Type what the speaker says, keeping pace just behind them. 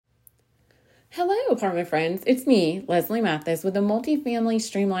Hello, apartment friends. It's me, Leslie Mathis, with the Multifamily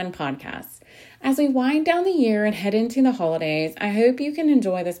Streamline podcast. As we wind down the year and head into the holidays, I hope you can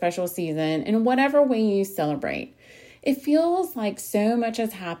enjoy the special season in whatever way you celebrate. It feels like so much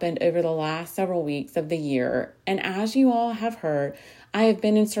has happened over the last several weeks of the year, and as you all have heard, I have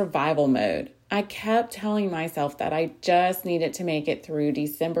been in survival mode. I kept telling myself that I just needed to make it through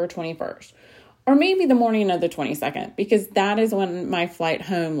December 21st, or maybe the morning of the 22nd, because that is when my flight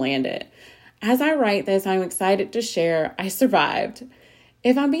home landed. As I write this, I'm excited to share I survived.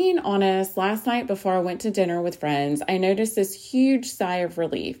 If I'm being honest, last night before I went to dinner with friends, I noticed this huge sigh of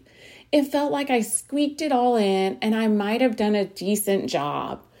relief. It felt like I squeaked it all in and I might have done a decent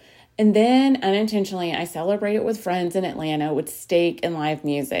job. And then unintentionally, I celebrated with friends in Atlanta with steak and live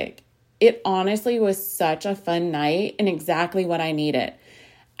music. It honestly was such a fun night and exactly what I needed.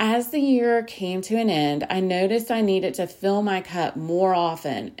 As the year came to an end, I noticed I needed to fill my cup more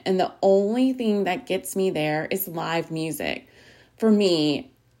often, and the only thing that gets me there is live music. For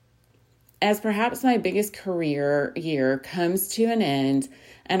me, as perhaps my biggest career year comes to an end,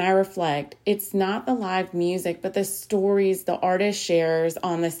 and I reflect, it's not the live music, but the stories the artist shares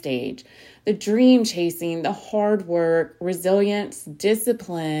on the stage. The dream chasing, the hard work, resilience,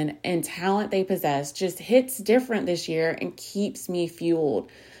 discipline, and talent they possess just hits different this year and keeps me fueled.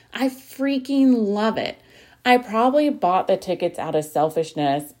 I freaking love it. I probably bought the tickets out of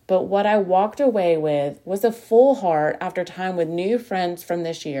selfishness, but what I walked away with was a full heart after time with new friends from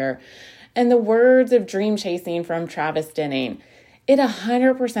this year and the words of dream chasing from Travis Denning. It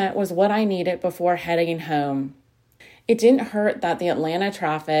 100% was what I needed before heading home. It didn't hurt that the Atlanta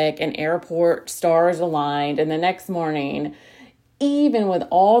traffic and airport stars aligned, and the next morning, even with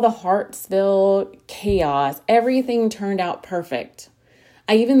all the heart-filled chaos, everything turned out perfect.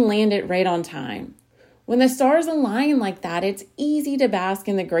 I even landed right on time. When the stars align like that, it's easy to bask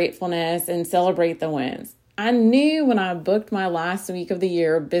in the gratefulness and celebrate the wins. I knew when I booked my last week of the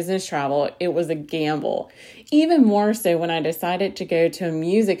year of business travel, it was a gamble. Even more so when I decided to go to a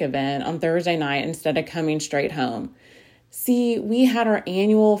music event on Thursday night instead of coming straight home. See, we had our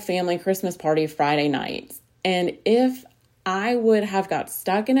annual family Christmas party Friday nights, and if I would have got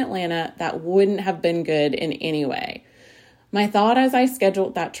stuck in Atlanta, that wouldn't have been good in any way. My thought as I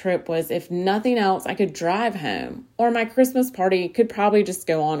scheduled that trip was if nothing else, I could drive home, or my Christmas party could probably just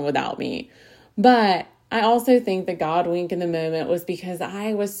go on without me. But I also think the God wink in the moment was because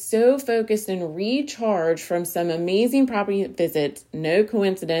I was so focused and recharged from some amazing property visits. No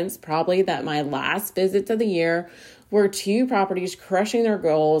coincidence, probably, that my last visits of the year were 2 properties crushing their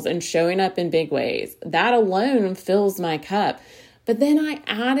goals and showing up in big ways. That alone fills my cup. But then I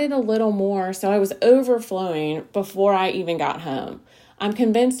added a little more, so I was overflowing before I even got home. I'm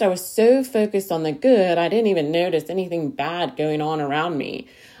convinced I was so focused on the good, I didn't even notice anything bad going on around me.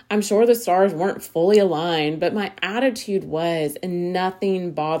 I'm sure the stars weren't fully aligned, but my attitude was, and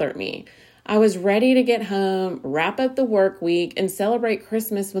nothing bothered me. I was ready to get home, wrap up the work week, and celebrate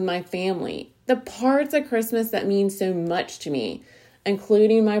Christmas with my family. The parts of Christmas that mean so much to me,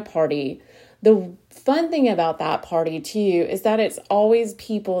 including my party. The fun thing about that party, too, is that it's always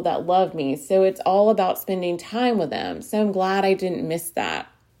people that love me, so it's all about spending time with them, so I'm glad I didn't miss that.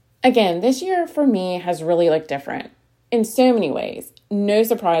 Again, this year for me has really looked different in so many ways. No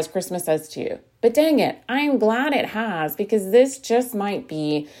surprise Christmas says too. But dang it, I am glad it has, because this just might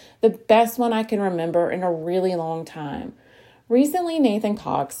be the best one I can remember in a really long time. Recently, Nathan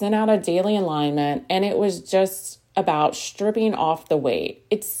Cox sent out a daily alignment, and it was just about stripping off the weight.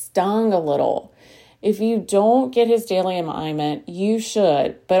 It stung a little. If you don't get his daily alignment, you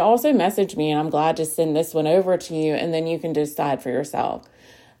should, but also message me, and I'm glad to send this one over to you, and then you can decide for yourself.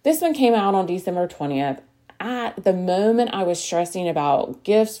 This one came out on December 20th. At the moment, I was stressing about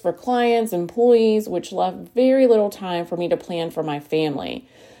gifts for clients, employees, which left very little time for me to plan for my family.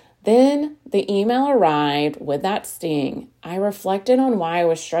 Then the email arrived with that sting. I reflected on why I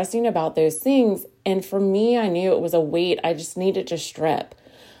was stressing about those things, and for me, I knew it was a weight I just needed to strip.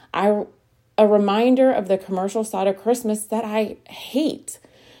 A reminder of the commercial side of Christmas that I hate.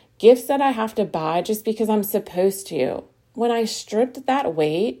 Gifts that I have to buy just because I'm supposed to. When I stripped that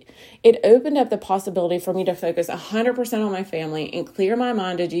weight, it opened up the possibility for me to focus 100% on my family and clear my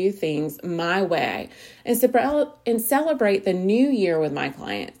mind to do things my way and celebrate the new year with my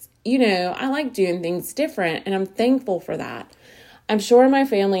clients. You know, I like doing things different, and I'm thankful for that. I'm sure my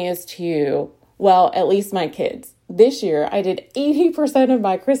family is too. Well, at least my kids. This year, I did 80% of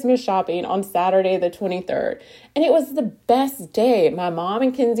my Christmas shopping on Saturday the 23rd, and it was the best day. My mom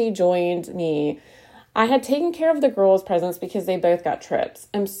and Kinsey joined me. I had taken care of the girls' presents because they both got trips.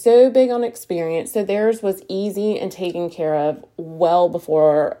 I'm so big on experience, so theirs was easy and taken care of well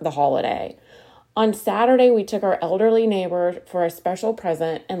before the holiday. On Saturday, we took our elderly neighbor for a special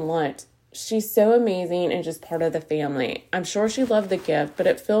present and lunch. She's so amazing and just part of the family. I'm sure she loved the gift, but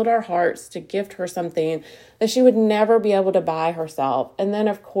it filled our hearts to gift her something that she would never be able to buy herself. And then,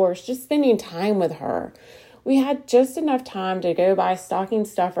 of course, just spending time with her. We had just enough time to go buy stocking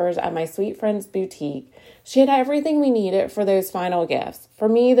stuffers at my sweet friend's boutique. She had everything we needed for those final gifts. For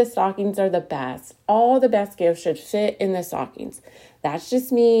me, the stockings are the best. All the best gifts should fit in the stockings. That's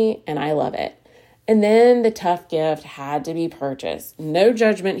just me, and I love it. And then the tough gift had to be purchased. No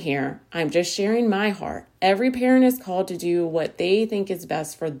judgment here. I'm just sharing my heart. Every parent is called to do what they think is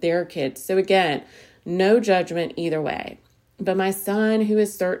best for their kids. So again, no judgment either way. But my son, who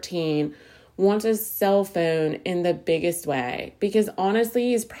is 13, wants a cell phone in the biggest way because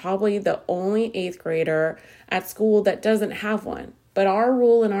honestly, he's probably the only 8th grader at school that doesn't have one. But our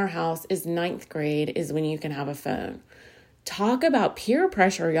rule in our house is 9th grade is when you can have a phone. Talk about peer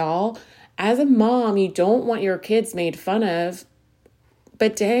pressure, y'all. As a mom, you don't want your kids made fun of,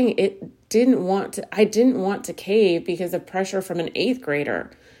 but dang, I didn't want to cave because of pressure from an 8th grader,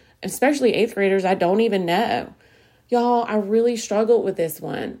 especially 8th graders I don't even know. Y'all, I really struggled with this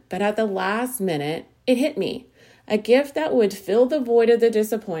one, but at the last minute, it hit me. A gift that would fill the void of the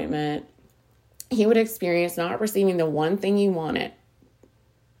disappointment he would experience not receiving the one thing he wanted.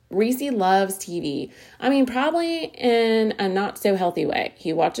 Reese loves TV. I mean, probably in a not so healthy way.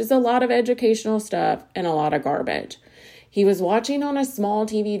 He watches a lot of educational stuff and a lot of garbage. He was watching on a small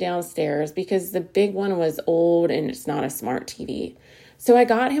TV downstairs because the big one was old and it's not a smart TV. So I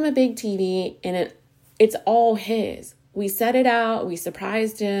got him a big TV and it's all his. We set it out. We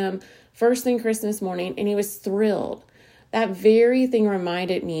surprised him first thing Christmas morning, and he was thrilled. That very thing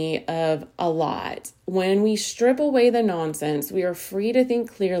reminded me of a lot. When we strip away the nonsense, we are free to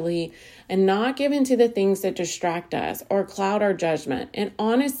think clearly and not give in to the things that distract us or cloud our judgment, and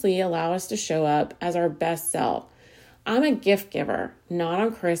honestly allow us to show up as our best self. I'm a gift giver, not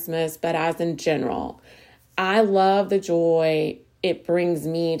on Christmas, but as in general. I love the joy it brings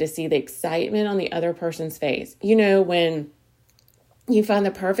me to see the excitement on the other person's face. You know, when you find the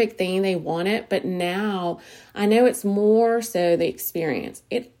perfect thing, they want it, but now I know it's more so the experience.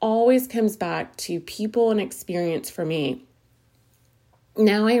 It always comes back to people and experience for me.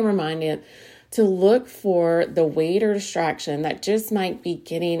 Now I am reminded to look for the weight or distraction that just might be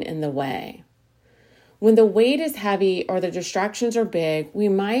getting in the way. When the weight is heavy or the distractions are big, we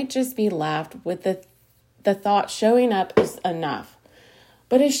might just be left with the thought showing up is enough.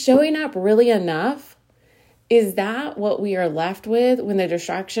 But is showing up really enough? Is that what we are left with when the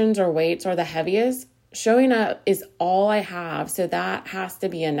distractions or weights are the heaviest? Showing up is all I have, so that has to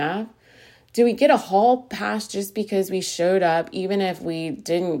be enough. Do we get a hall pass just because we showed up, even if we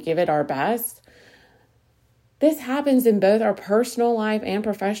didn't give it our best? This happens in both our personal life and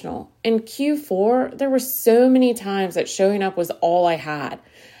professional. In Q4, there were so many times that showing up was all I had.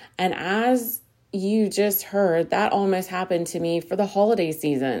 And as you just heard, that almost happened to me for the holiday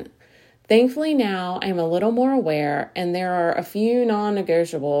season. Thankfully now I'm a little more aware, and there are a few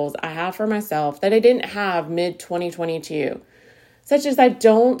non-negotiables I have for myself that I didn't have mid-2022, such as I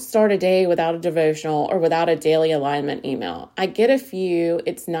don't start a day without a devotional or without a daily alignment email. I get a few.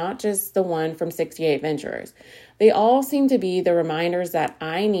 It's not just the one from 68 Ventures. They all seem to be the reminders that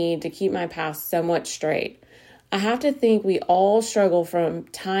I need to keep my path somewhat straight. I have to think we all struggle from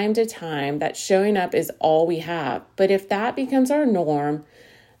time to time that showing up is all we have. But if that becomes our norm,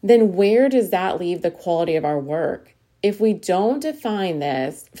 then where does that leave the quality of our work? If we don't define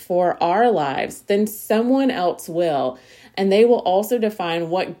this for our lives, then someone else will, and they will also define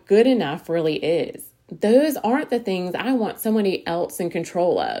what good enough really is. Those aren't the things I want somebody else in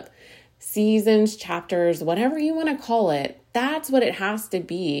control of. Seasons, chapters, whatever you want to call it, that's what it has to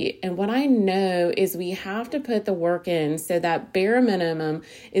be. And what I know is we have to put the work in so that bare minimum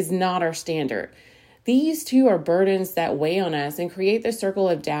is not our standard. These two are burdens that weigh on us and create the circle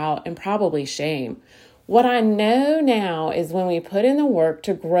of doubt and probably shame. What I know now is when we put in the work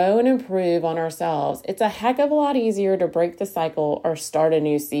to grow and improve on ourselves, it's a heck of a lot easier to break the cycle or start a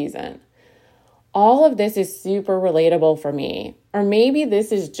new season. All of this is super relatable for me, or maybe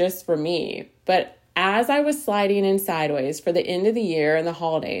this is just for me, but as I was sliding in sideways for the end of the year and the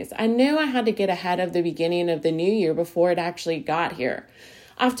holidays, I knew I had to get ahead of the beginning of the new year before it actually got here.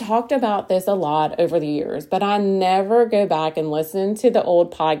 I've talked about this a lot over the years, but I never go back and listen to the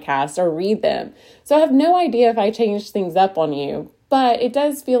old podcasts or read them. So I have no idea if I changed things up on you, but it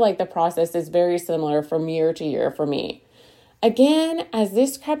does feel like the process is very similar from year to year for me. Again, as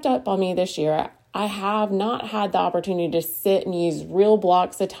this crept up on me this year, I have not had the opportunity to sit and use real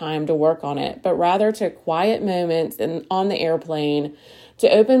blocks of time to work on it, but rather took quiet moments on the airplane to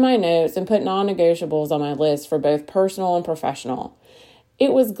open my notes and put non-negotiables on my list for both personal and professional.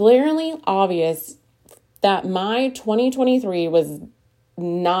 It was glaringly obvious that my 2023 was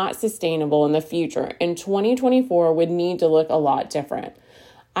not sustainable in the future, and 2024 would need to look a lot different.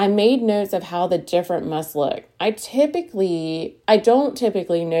 I made notes of how the different must look. I don't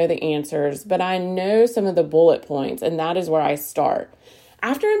typically know the answers, but I know some of the bullet points, and that is where I start.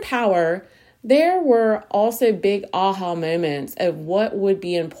 After Empower, there were also big aha moments of what would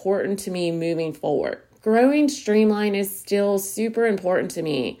be important to me moving forward. Growing Streamline is still super important to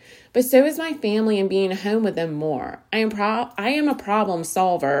me, but so is my family and being home with them more. I am a problem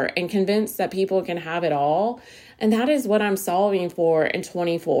solver and convinced that people can have it all, and that is what I'm solving for in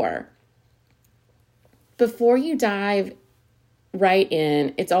 24. Before you dive right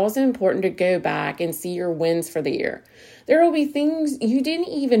in, it's also important to go back and see your wins for the year. There will be things you didn't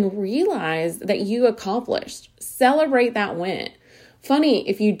even realize that you accomplished. Celebrate that win. Funny,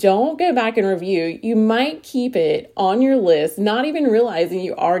 if you don't go back and review, you might keep it on your list, not even realizing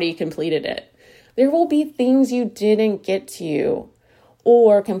you already completed it. There will be things you didn't get to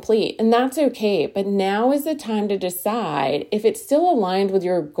or complete, and that's okay, but now is the time to decide if it's still aligned with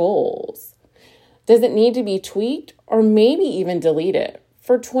your goals. Does it need to be tweaked or maybe even deleted?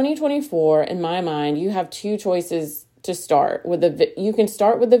 For 2024, in my mind, you have two choices to start with. You can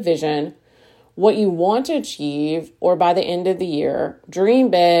start with the vision, what you want to achieve, or by the end of the year, dream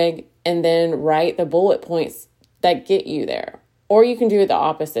big and then write the bullet points that get you there. Or you can do it the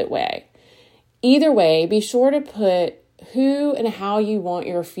opposite way. Either way, be sure to put who and how you want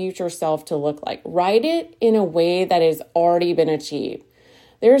your future self to look like. Write it in a way that has already been achieved.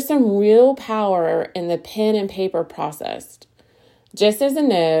 There's some real power in the pen and paper process. Just as a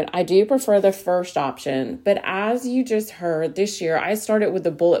note, I do prefer the first option, but as you just heard, this year I started with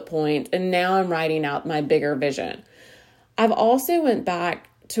the bullet points and now I'm writing out my bigger vision. I've also went back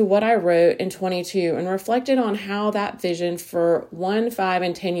to what I wrote in 22 and reflected on how that vision for 1, 5,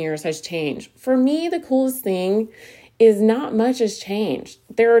 and 10 years has changed. For me, the coolest thing is not much has changed.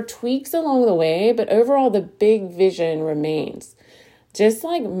 There are tweaks along the way, but overall the big vision remains. Just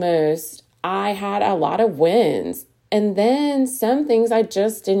like most, I had a lot of wins. And then some things I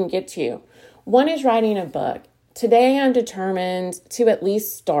just didn't get to. One is writing a book. Today I'm determined to at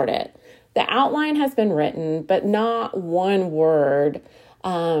least start it. The outline has been written, but not one word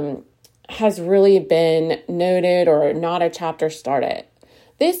has really been noted or not a chapter started.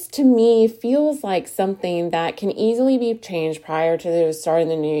 This to me feels like something that can easily be changed prior to the start of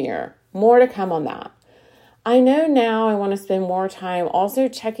the new year. More to come on that. I know now I want to spend more time also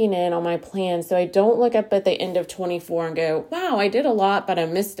checking in on my plans so I don't look up at the end of 24 and go, wow, I did a lot, but I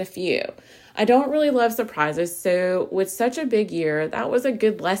missed a few. I don't really love surprises, so with such a big year, that was a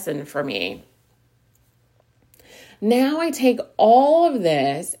good lesson for me. Now I take all of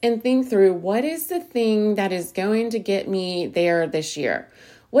this and think through what is the thing that is going to get me there this year?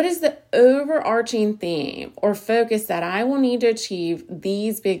 What is the overarching theme or focus that I will need to achieve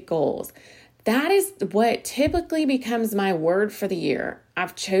these big goals? That is what typically becomes my word for the year.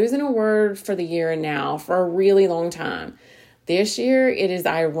 I've chosen a word for the year now for a really long time. This year, it is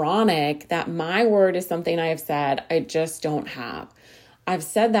ironic that my word is something I have said I just don't have. I've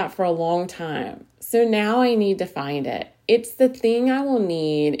said that for a long time. So now I need to find it. It's the thing I will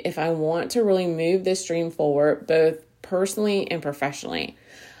need if I want to really move this dream forward, both personally and professionally.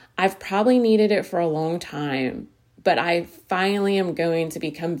 I've probably needed it for a long time, but I finally am going to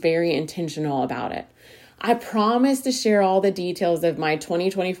become very intentional about it. I promise to share all the details of my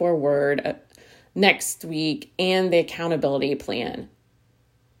 2024 word next week and the accountability plan.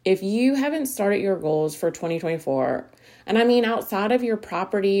 If you haven't started your goals for 2024, and I mean outside of your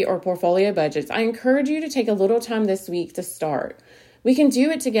property or portfolio budgets, I encourage you to take a little time this week to start. We can do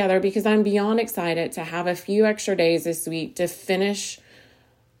it together because I'm beyond excited to have a few extra days this week to finish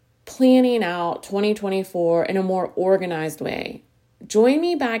planning out 2024 in a more organized way. Join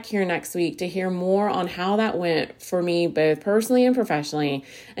me back here next week to hear more on how that went for me, both personally and professionally,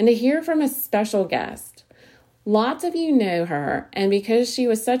 and to hear from a special guest. Lots of you know her, and because she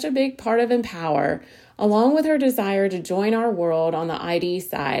was such a big part of Empower, along with her desire to join our world on the ID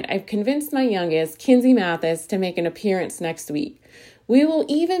side, I've convinced my youngest, Leslie Mathis, to make an appearance next week. We will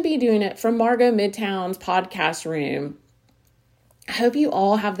even be doing it from Margot Midtown's podcast room. I hope you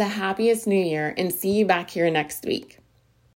all have the happiest new year and see you back here next week.